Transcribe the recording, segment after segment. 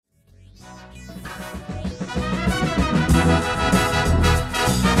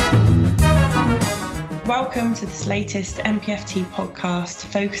Welcome to this latest MPFT podcast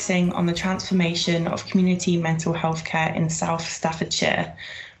focusing on the transformation of community mental health care in South Staffordshire.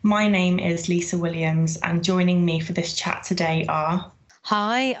 My name is Lisa Williams, and joining me for this chat today are...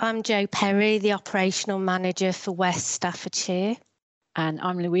 Hi, I'm Jo Perry, the Operational Manager for West Staffordshire. And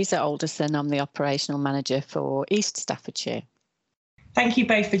I'm Louisa Alderson, I'm the Operational Manager for East Staffordshire. Thank you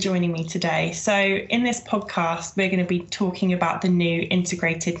both for joining me today. So in this podcast, we're going to be talking about the new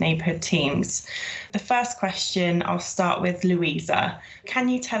integrated neighbourhood teams. The first question, I'll start with Louisa. Can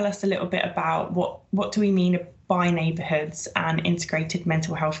you tell us a little bit about what do we mean by neighbourhoods and integrated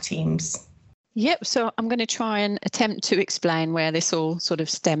mental health teams? Yep, so I'm going to try and attempt to explain where this all sort of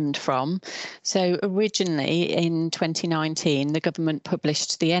stemmed from. So originally in 2019, the government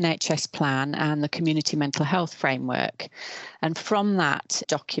published the NHS plan and the Community Mental Health Framework. And from that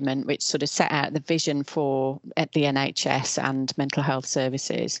document, which sort of set out the vision for the NHS and mental health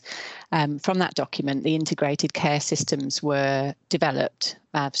services, from that document, the integrated care systems were developed.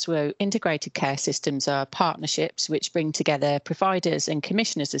 So integrated care systems are partnerships which bring together providers and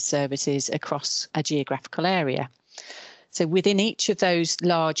commissioners of services across a geographical area. So within each of those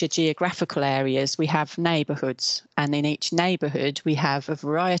larger geographical areas, we have neighbourhoods, and in each neighbourhood, we have a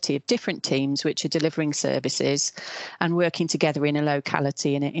variety of different teams which are delivering services and working together in a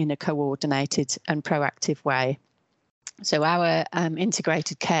locality in a coordinated and proactive way. So our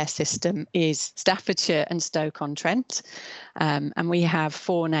integrated care system is Staffordshire and Stoke-on-Trent, and we have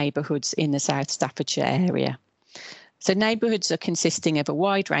 4 neighbourhoods in the South Staffordshire area. So neighbourhoods are consisting of a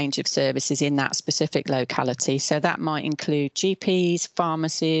wide range of services in that specific locality. So that might include GPs,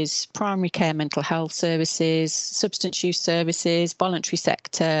 pharmacies, primary care mental health services, substance use services, voluntary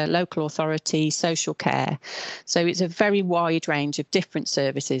sector, local authority, social care. So it's a very wide range of different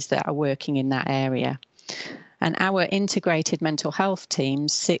services that are working in that area. And our integrated mental health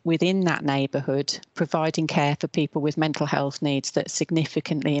teams sit within that neighbourhood, providing care for people with mental health needs that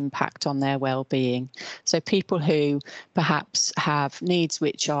significantly impact on their well-being. So people who perhaps have needs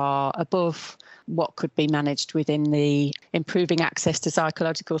which are above what could be managed within the improving access to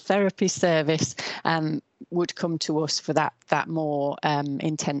psychological therapy service would come to us for that more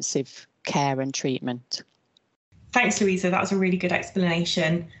intensive care and treatment. Thanks, Louisa. That was a really good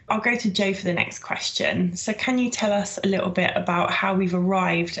explanation. I'll go to Jo for the next question. So can you tell us a little bit about how we've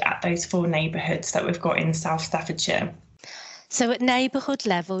arrived at those 4 neighbourhoods that we've got in South Staffordshire? So at neighbourhood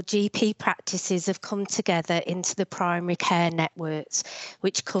level, GP practices have come together into the primary care networks,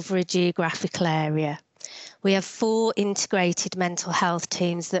 which cover a geographical area. We have 4 integrated mental health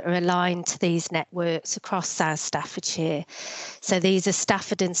teams that are aligned to these networks across South Staffordshire. So these are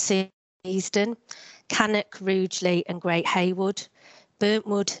Stafford and Seasden, Cannock, Rugeley and Great Haywood,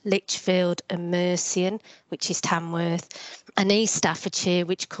 Burntwood, Lichfield and Mercian, which is Tamworth, and East Staffordshire,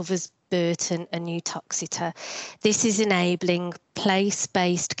 which covers Burton and Uttoxeter. This is enabling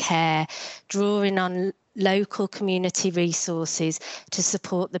place-based care, drawing on local community resources to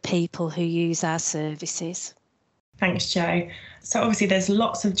support the people who use our services. Thanks, Jo. So obviously there's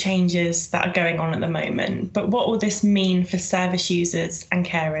lots of changes that are going on at the moment, but what will this mean for service users and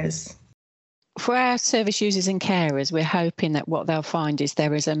carers? For our service users and carers, we're hoping that what they'll find is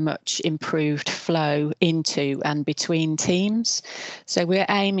there is a much improved flow into and between teams. So we're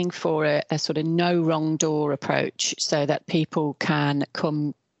aiming for a sort of no wrong door approach so that people can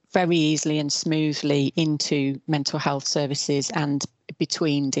come very easily and smoothly into mental health services and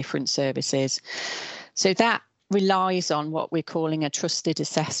between different services. So that relies on what we're calling a trusted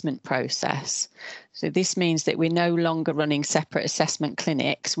assessment process. So this means that we're no longer running separate assessment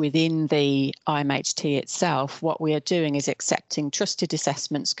clinics within the IMHT itself. What we are doing is accepting trusted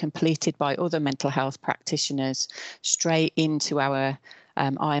assessments completed by other mental health practitioners straight into our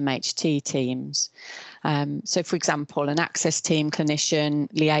IMHT teams. So, for example, an access team clinician,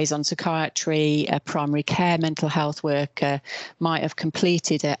 liaison psychiatry, a primary care mental health worker might have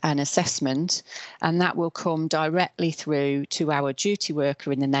completed an assessment, and that will come directly through to our duty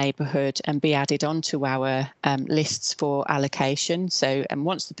worker in the neighbourhood and be added onto our lists for allocation. So, and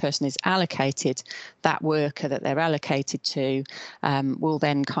once the person is allocated, that worker that they're allocated to will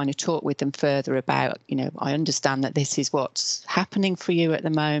then kind of talk with them further about, I understand that this is what's happening for you at the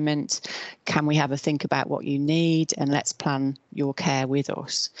moment. Can we have a think about what you need, and let's plan your care with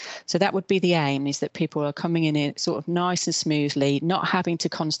us? So that would be the aim, is that people are coming in sort of nice and smoothly, not having to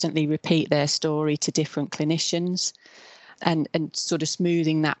constantly repeat their story to different clinicians, and sort of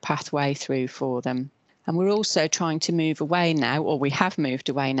smoothing that pathway through for them. And we're also trying to move away now, or we have moved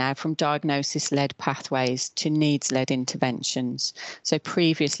away now, from diagnosis-led pathways to needs-led interventions. So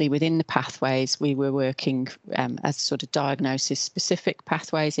previously within the pathways, we were working as sort of diagnosis-specific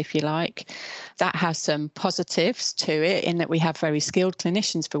pathways, if you like. That has some positives to it in that we have very skilled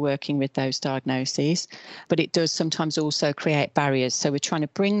clinicians for working with those diagnoses, but it does sometimes also create barriers. So we're trying to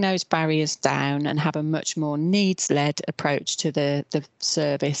bring those barriers down and have a much more needs-led approach to the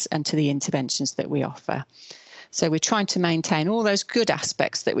service and to the interventions that we offer. So we're trying to maintain all those good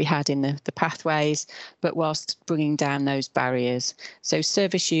aspects that we had in the pathways, but whilst bringing down those barriers. So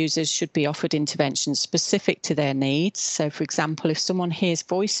service users should be offered interventions specific to their needs. So for example, if someone hears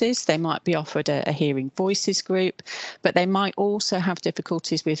voices, they might be offered a hearing voices group, but they might also have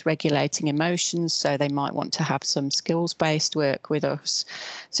difficulties with regulating emotions. So they might want to have some skills-based work with us.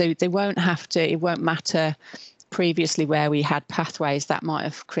 So it won't matter previously where we had pathways that might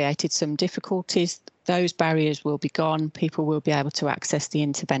have created some difficulties. Those barriers will be gone. People will be able to access the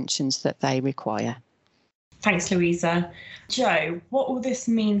interventions that they require. Thanks, Louisa. Jo, what will this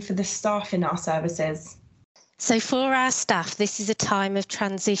mean for the staff in our services? So for our staff, this is a time of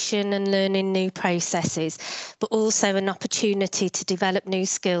transition and learning new processes, but also an opportunity to develop new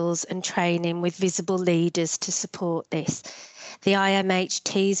skills and training with visible leaders to support this. The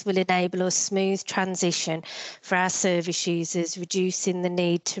IMHTs will enable a smooth transition for our service users, reducing the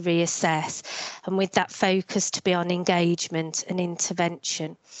need to reassess, and with that focus to be on engagement and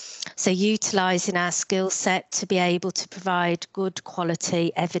intervention. So utilising our skill set to be able to provide good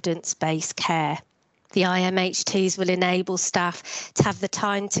quality evidence-based care. The IMHTs will enable staff to have the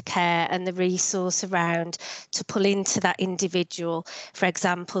time to care and the resource around to pull into that individual, for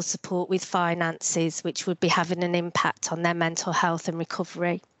example, support with finances, which would be having an impact on their mental health and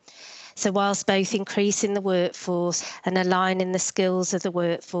recovery. So whilst both increasing the workforce and aligning the skills of the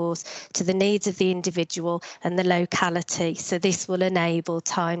workforce to the needs of the individual and the locality, so this will enable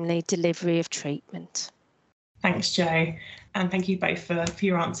timely delivery of treatment. Thanks, Jo. And thank you both for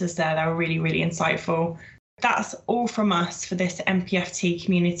your answers there. They were really, really insightful. That's all from us for this NPFT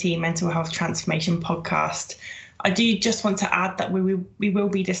Community Mental Health Transformation podcast. I do just want to add that we will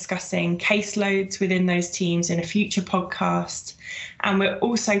be discussing caseloads within those teams in a future podcast. And we're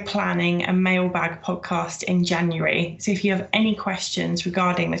also planning a mailbag podcast in January. So if you have any questions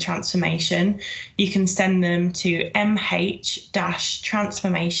regarding the transformation, you can send them to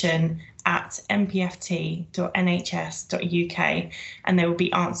mh-transformation@mpft.nhs.uk and they will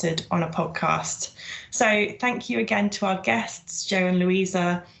be answered on a podcast. So thank you again to our guests, Jo and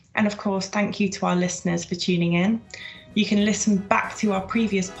Louisa. And of course, thank you to our listeners for tuning in. You can listen back to our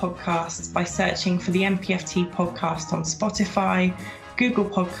previous podcasts by searching for the NPFT podcast on Spotify, Google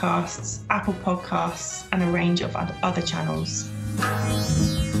Podcasts, Apple Podcasts, and a range of other channels.